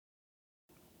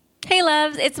Hey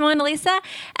loves, it's Mona Lisa,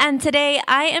 and today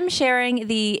I am sharing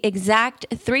the exact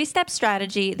 3-step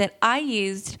strategy that I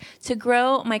used to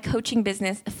grow my coaching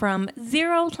business from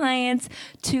 0 clients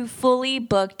to fully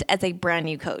booked as a brand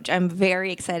new coach. I'm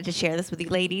very excited to share this with you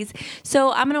ladies.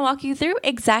 So I'm going to walk you through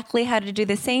exactly how to do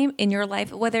the same in your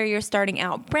life, whether you're starting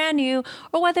out brand new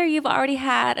or whether you've already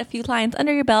had a few clients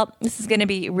under your belt. This is going to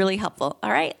be really helpful.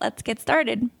 All right, let's get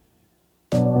started.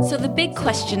 So the big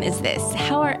question is this: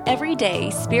 how are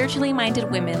everyday, spiritually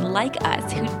minded women like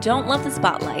us who don't love the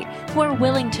spotlight, who are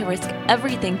willing to risk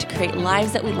everything to create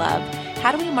lives that we love,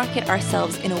 how do we market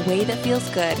ourselves in a way that feels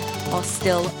good while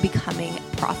still becoming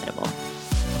profitable?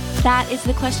 That is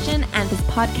the question, and this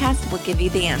podcast will give you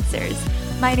the answers.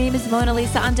 My name is Mona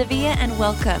Lisa Andavia, and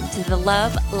welcome to the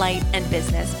Love, Light, and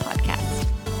Business podcast.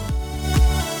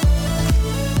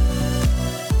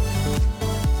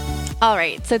 All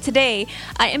right, so today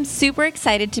I am super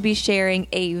excited to be sharing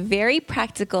a very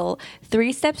practical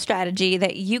 3-step strategy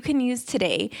that you can use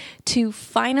today to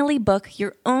finally book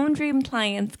your own dream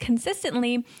clients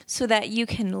consistently so that you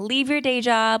can leave your day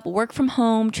job, work from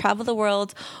home, travel the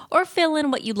world, or fill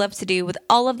in what you love to do with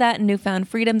all of that newfound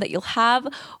freedom that you'll have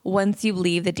once you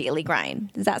leave the daily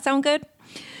grind. Does that sound good?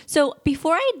 So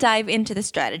before I dive into the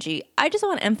strategy, I just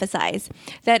want to emphasize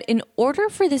that in order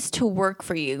for this to work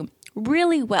for you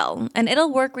really well, and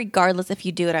it'll work regardless if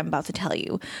you do what I'm about to tell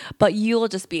you, but you'll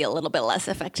just be a little bit less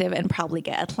effective and probably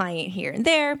get a client here and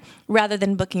there rather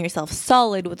than booking yourself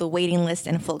solid with a waiting list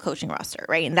and a full coaching roster,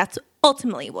 right? And that's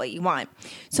ultimately what you want.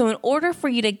 So in order for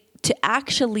you to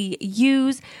actually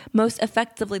use most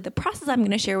effectively the process I'm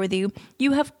going to share with you,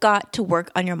 you have got to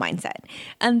work on your mindset.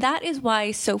 And that is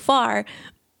why so far,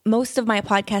 most of my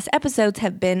podcast episodes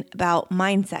have been about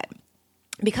mindset.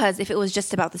 Because if it was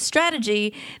just about the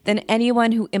strategy, then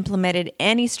anyone who implemented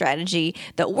any strategy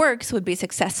that works would be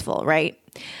successful, right?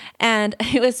 And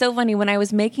it was so funny when I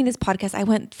was making this podcast, I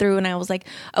went through and I was like,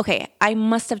 okay, I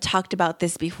must have talked about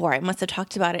this before. I must have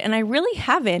talked about it. And I really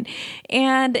haven't.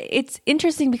 And it's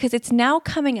interesting because it's now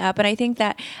coming up. And I think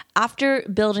that after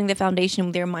building the foundation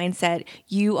with your mindset,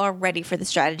 you are ready for the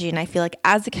strategy. And I feel like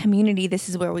as a community, this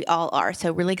is where we all are.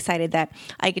 So really excited that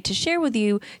I get to share with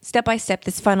you step by step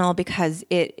this funnel because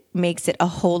it makes it a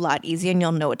whole lot easier and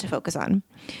you'll know what to focus on.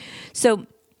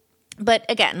 But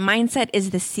again, mindset is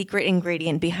the secret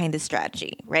ingredient behind the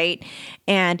strategy, right?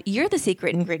 And you're the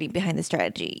secret ingredient behind the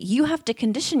strategy. You have to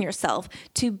condition yourself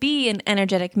to be an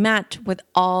energetic match with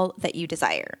all that you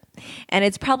desire. And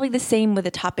it's probably the same with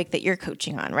the topic that you're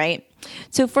coaching on, right?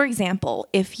 So for example,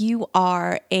 if you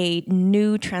are a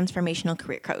new transformational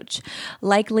career coach,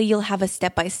 likely you'll have a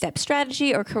step-by-step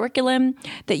strategy or curriculum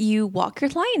that you walk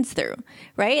your clients through,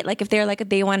 right? Like if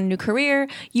they want a new career,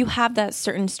 you have that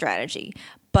certain strategy.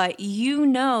 But you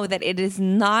know that it is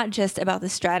not just about the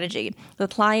strategy. The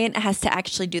client has to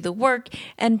actually do the work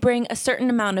and bring a certain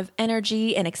amount of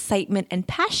energy and excitement and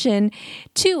passion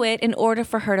to it in order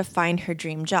for her to find her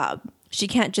dream job. She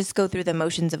can't just go through the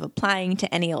motions of applying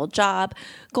to any old job,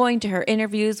 going to her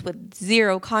interviews with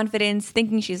 0 confidence,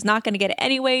 thinking she's not going to get it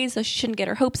anyway, so she shouldn't get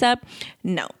her hopes up.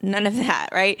 No, none of that,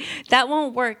 right? That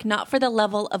won't work, not for the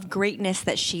level of greatness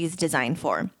that she's designed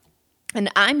for. And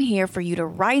I'm here for you to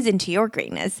rise into your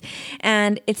greatness.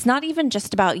 And it's not even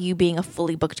just about you being a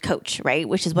fully booked coach, right?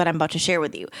 Which is what I'm about to share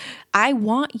with you. I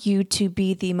want you to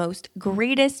be the most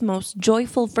greatest, most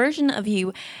joyful version of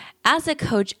you as a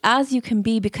coach as you can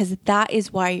be, because that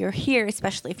is why you're here,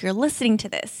 especially if you're listening to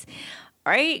this.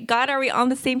 All right, God, are we on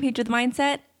the same page with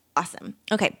mindset? Awesome.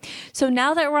 Okay, so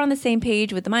now that we're on the same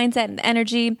page with the mindset and the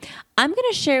energy, I'm going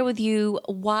to share with you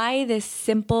why this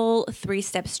simple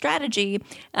 3-step strategy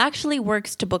actually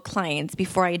works to book clients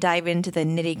before I dive into the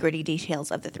nitty-gritty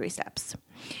details of the 3 steps.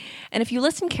 And if you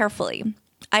listen carefully,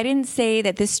 I didn't say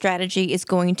that this strategy is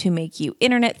going to make you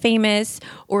internet famous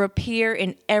or appear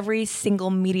in every single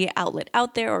media outlet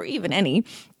out there, or even any,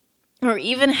 or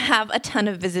even have a ton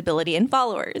of visibility and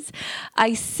followers.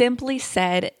 I simply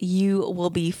said you will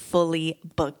be fully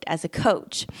booked as a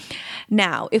coach.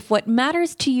 Now, if what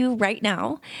matters to you right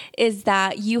now is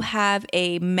that you have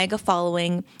a mega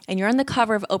following and you're on the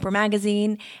cover of Oprah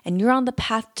magazine and you're on the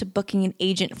path to booking an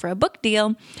agent for a book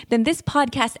deal, then this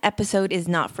podcast episode is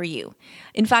not for you.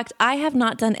 In fact, I have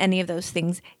not done any of those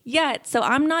things yet, so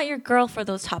I'm not your girl for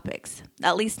those topics,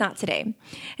 at least not today.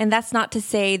 And that's not to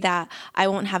say that I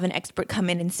won't have an expert come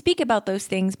in and speak about those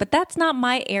things, but that's not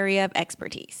my area of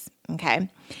expertise. Okay.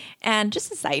 And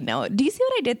just a side note, do you see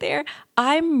what I did there?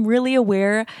 I'm really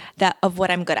aware of what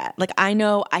I'm good at. Like, I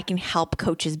know I can help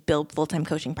coaches build full-time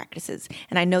coaching practices.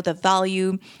 And I know the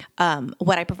value,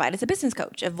 what I provide as a business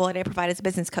coach, of what I provide as a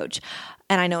business coach.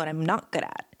 And I know what I'm not good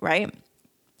at, right?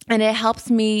 And it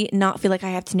helps me not feel like I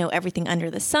have to know everything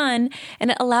under the sun. And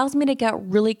it allows me to get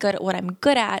really good at what I'm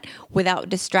good at without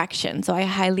distraction. So I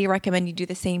highly recommend you do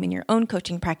the same in your own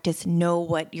coaching practice. Know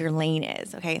what your lane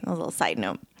is. Okay, a little side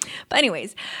note. But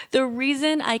anyways, the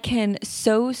reason I can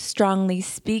so strongly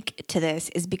speak to this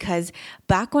is because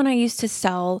back when I used to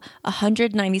sell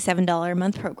 $197 a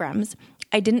month programs,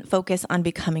 I didn't focus on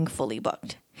becoming fully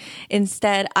booked.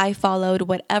 Instead, I followed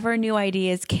whatever new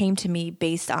ideas came to me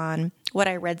based on what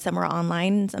I read somewhere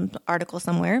online, some article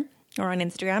somewhere, or on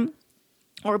Instagram,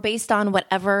 or based on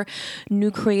whatever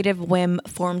new creative whim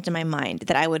formed in my mind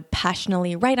that I would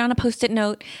passionately write on a Post-it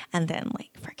note and then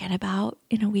forget about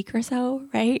in a week or so,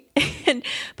 right? And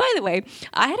by the way,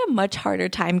 I had a much harder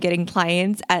time getting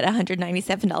clients at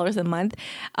 $197 a month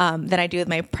than I do with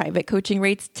my private coaching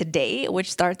rates today, which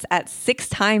starts at 6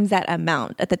 times that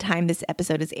amount at the time this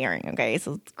episode is airing, okay?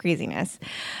 So it's craziness.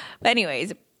 But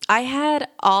anyways, I had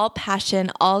all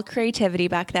passion, all creativity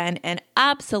back then, and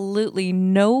absolutely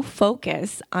no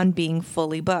focus on being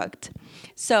fully booked.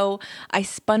 So I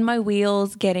spun my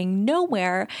wheels getting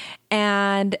nowhere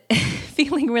and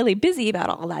feeling really busy about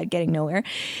all that getting nowhere.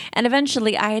 And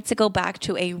eventually I had to go back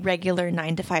to a regular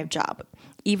 9-to-5 job,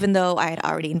 even though I had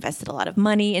already invested a lot of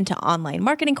money into online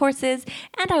marketing courses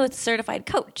and I was a certified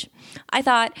coach. I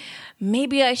thought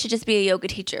maybe I should just be a yoga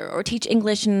teacher or teach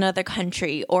English in another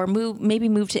country or maybe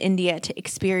move to India to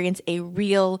experience a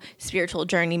real spiritual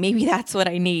journey. Maybe that's what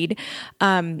I need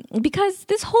because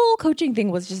this whole coaching thing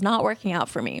was just not working out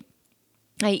for me.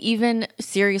 I even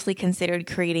seriously considered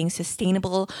creating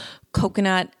sustainable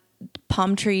coconut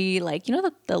palm tree,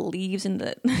 the leaves and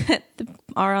the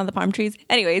are on the palm trees.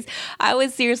 Anyways, I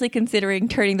was seriously considering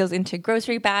turning those into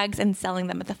grocery bags and selling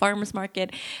them at the farmer's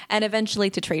market and eventually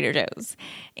to Trader Joe's.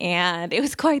 And it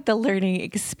was quite the learning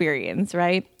experience,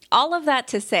 right? All of that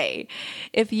to say,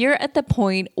 if you're at the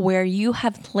point where you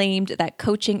have claimed that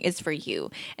coaching is for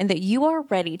you and that you are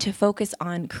ready to focus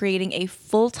on creating a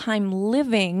full-time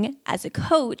living as a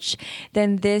coach,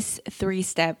 then this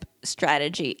 3-step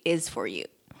strategy is for you.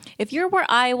 If you're where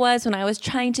I was when I was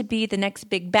trying to be the next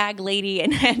big bag lady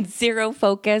and had zero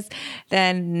focus,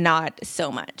 then not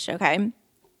so much, okay?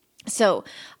 So,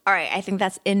 all right, I think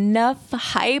that's enough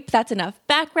hype. That's enough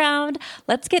background.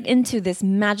 Let's get into this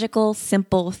magical,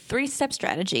 simple 3-step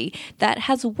strategy that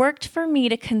has worked for me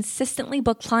to consistently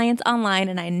book clients online,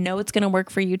 and I know it's going to work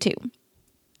for you too.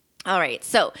 All right,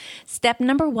 so step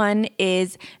number 1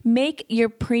 is make your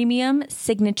premium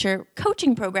signature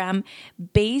coaching program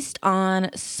based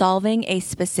on solving a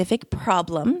specific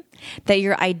problem that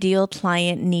your ideal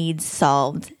client needs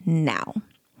solved now.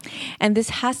 And this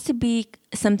has to be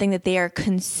something that they are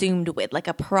consumed with, like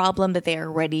a problem that they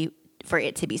are ready for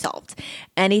it to be solved.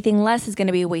 Anything less is going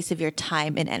to be a waste of your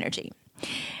time and energy.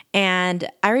 And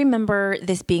I remember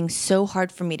this being so hard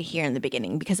for me to hear in the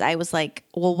beginning because I was like,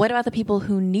 well, what about the people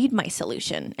who need my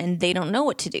solution and they don't know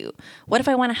what to do? What if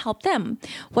I want to help them?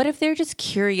 What if they're just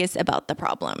curious about the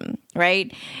problem,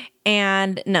 right?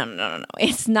 And no.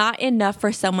 It's not enough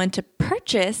for someone to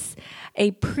purchase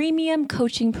a premium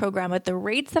coaching program at the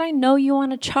rates that I know you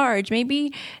want to charge.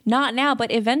 Maybe not now, but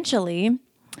eventually.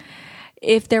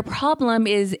 If their problem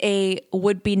is a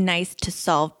would be nice to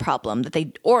solve problem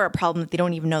or a problem that they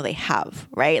don't even know they have,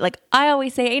 right? Like I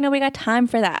always say, ain't nobody got time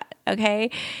for that,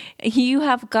 okay? You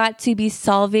have got to be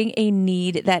solving a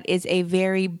need that is a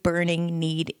very burning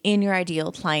need in your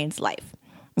ideal client's life.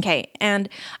 Okay, and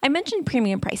I mentioned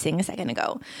premium pricing a second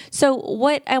ago. So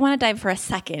I want to dive for a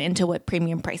second into what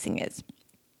premium pricing is.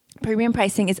 Premium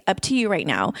pricing is up to you right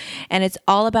now, and it's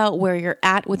all about where you're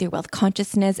at with your wealth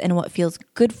consciousness and what feels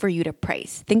good for you to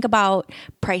price. Think about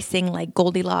pricing like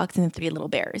Goldilocks and the 3 Little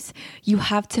Bears. You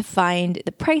have to find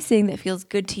the pricing that feels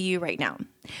good to you right now.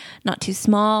 Not too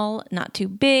small, not too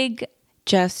big,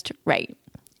 just right.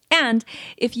 And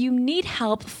if you need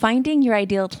help finding your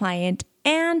ideal client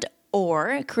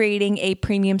or creating a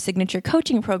premium signature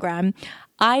coaching program,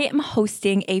 I am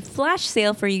hosting a flash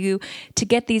sale for you to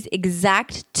get these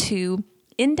exact 2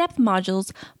 in-depth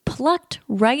modules plucked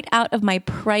right out of my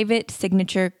private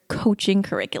signature coaching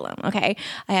curriculum, okay?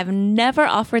 I have never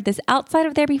offered this outside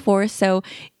of there before, so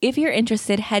if you're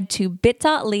interested, head to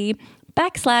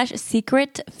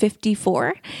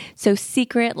bit.ly/secret54. So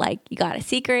secret, like you got a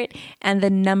secret, and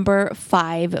the number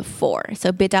 54.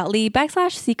 So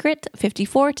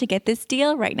bit.ly/secret54 to get this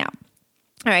deal right now.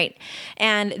 All right.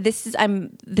 And this is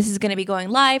going to be going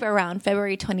live around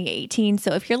February 2018.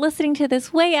 So if you're listening to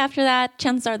this way after that,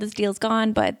 chances are this deal's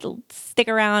gone, but stick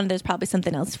around. There's probably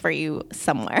something else for you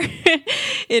somewhere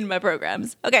in my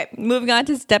programs. Okay. Moving on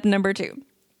to step number 2.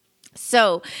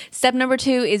 So step number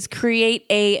 2 is create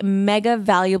a mega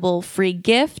valuable free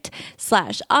gift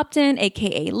 / opt-in,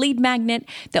 aka lead magnet,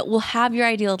 that will have your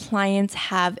ideal clients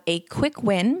have a quick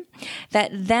win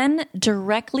that then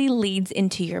directly leads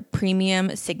into your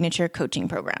premium signature coaching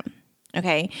program.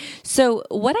 Okay, so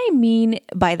what I mean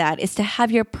by that is to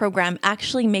have your program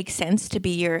actually make sense to be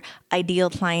your ideal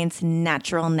client's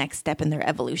natural next step in their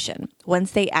evolution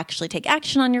once they actually take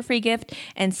action on your free gift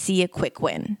and see a quick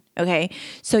win. Okay,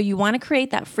 so you want to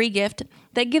create that free gift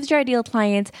that gives your ideal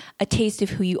clients a taste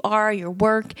of who you are, your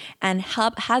work, and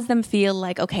has them feel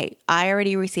like, okay, I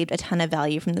already received a ton of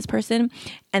value from this person.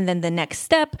 And then the next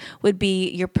step would be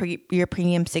your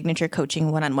premium signature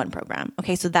coaching one-on-one program.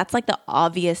 Okay, so that's like the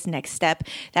obvious next step.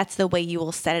 That's the way you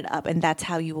will set it up, and that's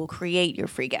how you will create your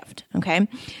free gift. Okay.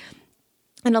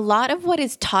 And a lot of what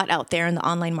is taught out there in the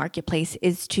online marketplace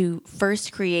is to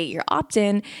first create your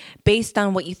opt-in based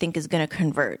on what you think is going to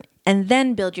convert, and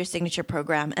then build your signature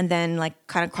program, and then like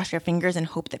kind of cross your fingers and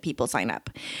hope that people sign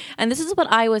up. And this is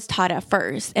what I was taught at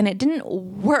first, and it didn't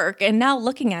work. And now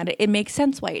looking at it, it makes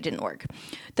sense why it didn't work.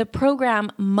 The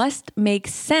program must make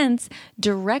sense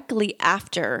directly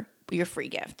after your free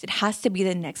gift. It has to be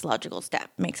the next logical step.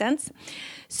 Make sense?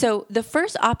 So the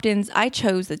first opt-ins I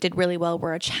chose that did really well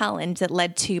were a challenge that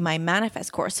led to my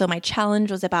manifest course. So my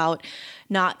challenge was about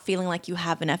not feeling like you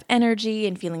have enough energy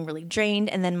and feeling really drained.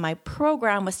 And then my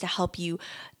program was to help you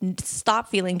stop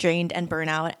feeling drained and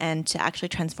burnout and to actually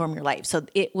transform your life. So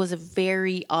it was a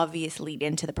very obvious lead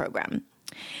into the program.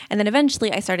 And then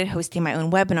eventually I started hosting my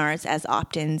own webinars as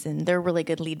opt-ins, and they're really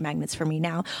good lead magnets for me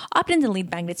now. Opt-ins and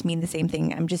lead magnets mean the same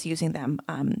thing. I'm just using them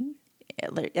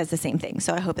as the same thing.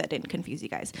 So I hope that didn't confuse you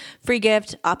guys. Free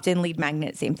gift, opt-in, lead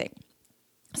magnet, same thing.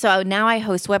 So now I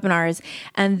host webinars,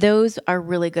 and those are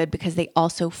really good because they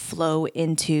also flow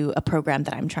into a program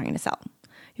that I'm trying to sell.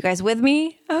 You guys with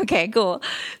me? Okay, cool.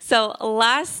 So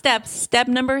last step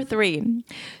number 3.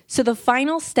 So the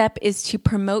final step is to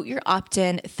promote your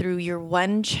opt-in through your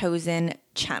one chosen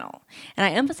channel. And I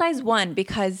emphasize one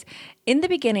because in the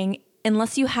beginning,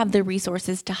 unless you have the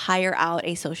resources to hire out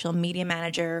a social media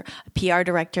manager, a PR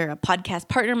director, a podcast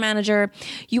partner manager,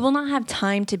 you will not have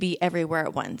time to be everywhere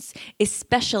at once,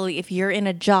 especially if you're in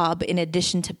a job in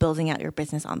addition to building out your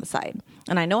business on the side.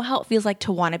 And I know how it feels like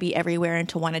to want to be everywhere and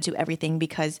to want to do everything,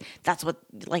 because that's what,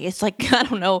 like, it's like, I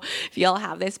don't know if y'all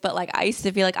have this, but like I used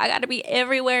to feel like I got to be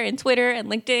everywhere in Twitter and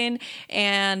LinkedIn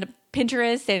and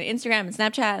Pinterest and Instagram and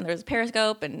Snapchat, and there's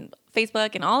Periscope and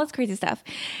Facebook and all this crazy stuff.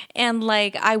 And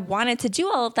like, I wanted to do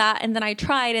all of that, and then I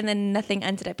tried, and then nothing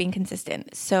ended up being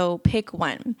consistent. So pick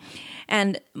one.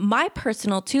 And my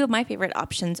personal, 2 of my favorite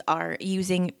options are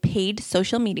using paid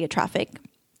social media traffic.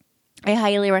 I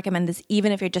highly recommend this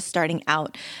even if you're just starting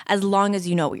out, as long as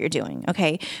you know what you're doing,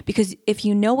 okay? Because if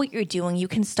you know what you're doing, you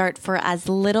can start for as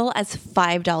little as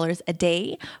 $5 a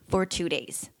day for 2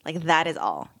 days. Like, that is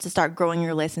all to start growing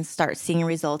your list and start seeing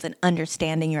results and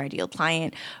understanding your ideal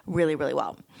client really, really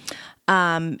well.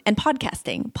 And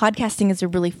podcasting. Podcasting is a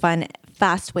really fun,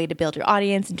 fast way to build your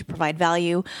audience and to provide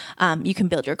value. You can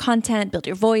build your content, build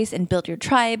your voice, and build your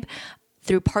tribe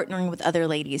through partnering with other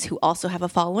ladies who also have a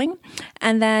following.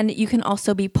 And then you can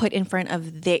also be put in front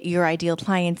of your ideal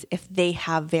clients if they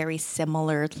have very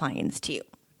similar clients to you.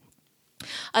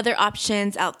 Other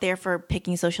options out there for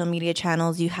picking social media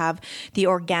channels, you have the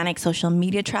organic social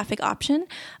media traffic option.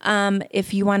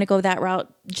 If you want to go that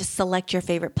route, just select your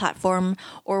favorite platform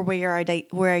or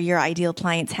where your ideal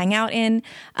clients hang out in.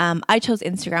 I chose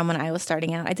Instagram when I was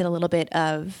starting out. I did a little bit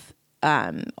of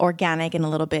organic and a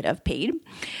little bit of paid.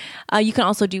 You can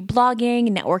also do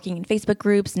blogging, networking in Facebook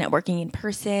groups, networking in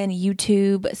person,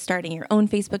 YouTube, starting your own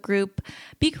Facebook group.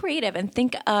 Be creative and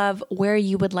think of where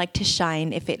you would like to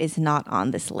shine if it is not on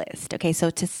this list. Okay, so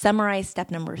to summarize step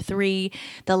number 3,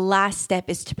 the last step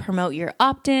is to promote your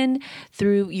opt-in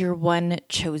through your one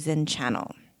chosen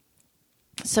channel.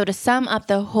 So to sum up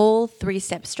the whole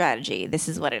 3-step strategy, this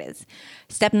is what it is.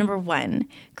 Step number 1,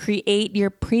 create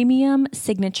your premium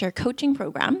signature coaching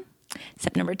program.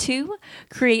 Step number 2,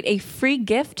 create a free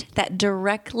gift that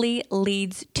directly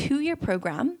leads to your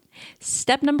program.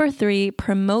 Step number 3,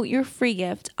 promote your free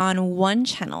gift on one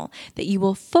channel that you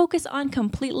will focus on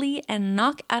completely and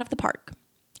knock out of the park.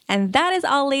 And that is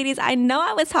all, ladies. I know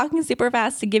I was talking super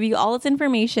fast to give you all this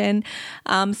information.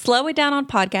 Slow it down on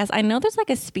podcast. I know there's like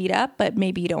a speed up, but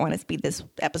maybe you don't want to speed this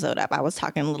episode up. I was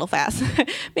talking a little fast.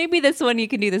 Maybe this one you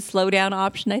can do the slow down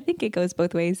option. I think it goes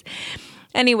both ways.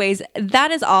 Anyways,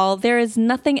 that is all. There is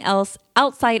nothing else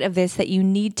outside of this that you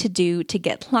need to do to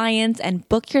get clients and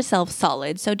book yourself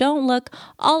solid. So don't look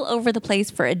all over the place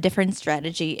for a different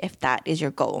strategy if that is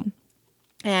your goal.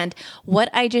 And what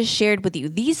I just shared with you,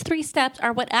 these 3 steps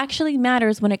are what actually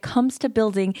matters when it comes to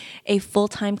building a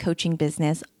full-time coaching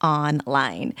business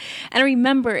online. And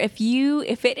remember, if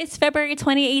it is February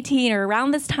 2018 or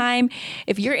around this time,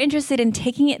 if you're interested in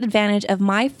taking advantage of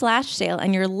my flash sale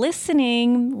and you're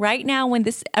listening right now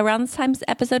around this time this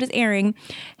episode is airing,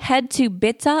 head to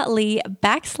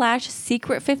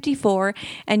bit.ly/secret54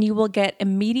 and you will get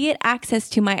immediate access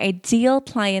to my ideal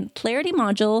client clarity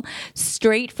module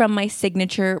straight from my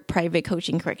signature private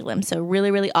coaching curriculum. So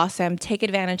really, really awesome. Take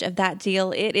advantage of that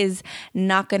deal. It is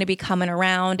not going to be coming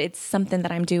around. It's something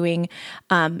that I'm doing.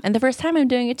 And the first time I'm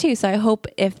doing it too. So I hope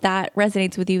if that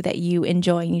resonates with you that you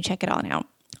enjoy and you check it on out.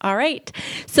 All right.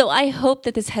 So I hope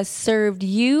that this has served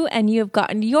you and you have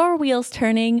gotten your wheels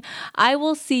turning. I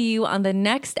will see you on the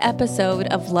next episode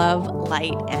of Love,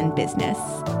 Light, and Business.